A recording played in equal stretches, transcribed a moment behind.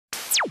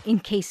in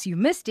case you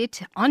missed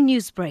it on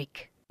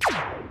Newsbreak.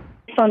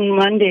 On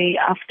Monday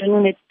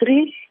afternoon at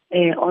 3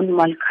 on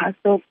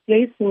Malcasto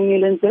Place in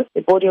Newlands West,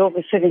 the body of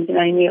a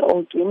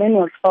 79-year-old woman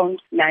was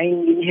found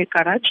lying in her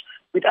garage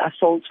with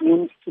assault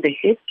wounds to the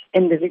head,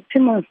 and the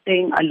victim was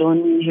staying alone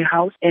in her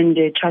house, and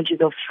the charges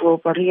of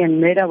robbery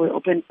and murder were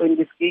opened for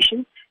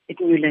investigation at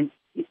Newlands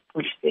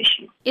Police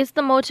Station. Is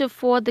the motive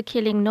for the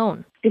killing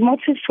known? The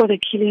motive for the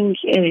killing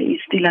is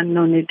still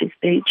unknown at this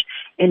stage,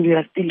 and we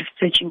are still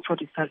searching for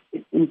the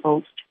suspects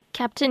involved.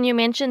 Captain, you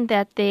mentioned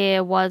that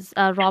there was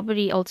a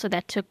robbery also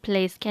that took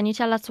place. Can you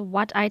tell us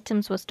what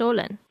items were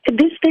stolen? At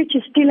this stage,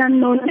 it's still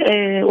unknown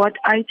what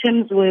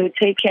items were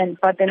taken,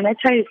 but the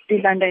matter is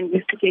still under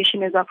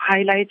investigation, as I've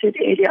highlighted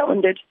earlier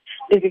on that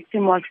the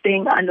victim was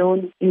staying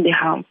alone in the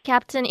house.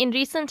 Captain, in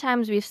recent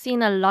times, we've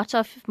seen a lot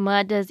of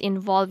murders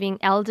involving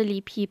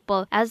elderly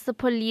people. As the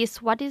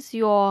police, what is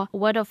your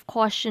word of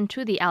caution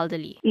to the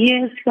elderly?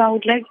 Yes, I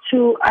would like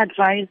to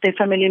advise the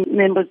family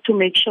members to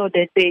make sure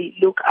that they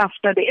look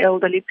after the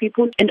elderly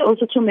people, and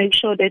also to make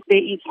sure that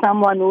there is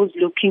someone who's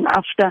looking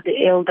after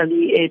the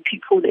elderly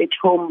people at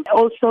home.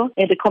 Also,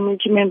 the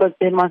community members,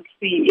 they must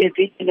be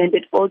vigilant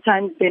at all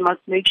times. They must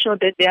make sure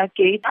that their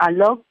gates are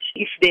locked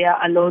if they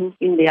are alone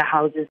in their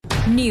houses.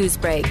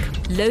 Newsbreak,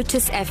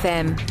 Lotus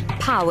FM,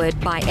 powered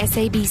by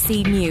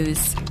SABC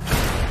News.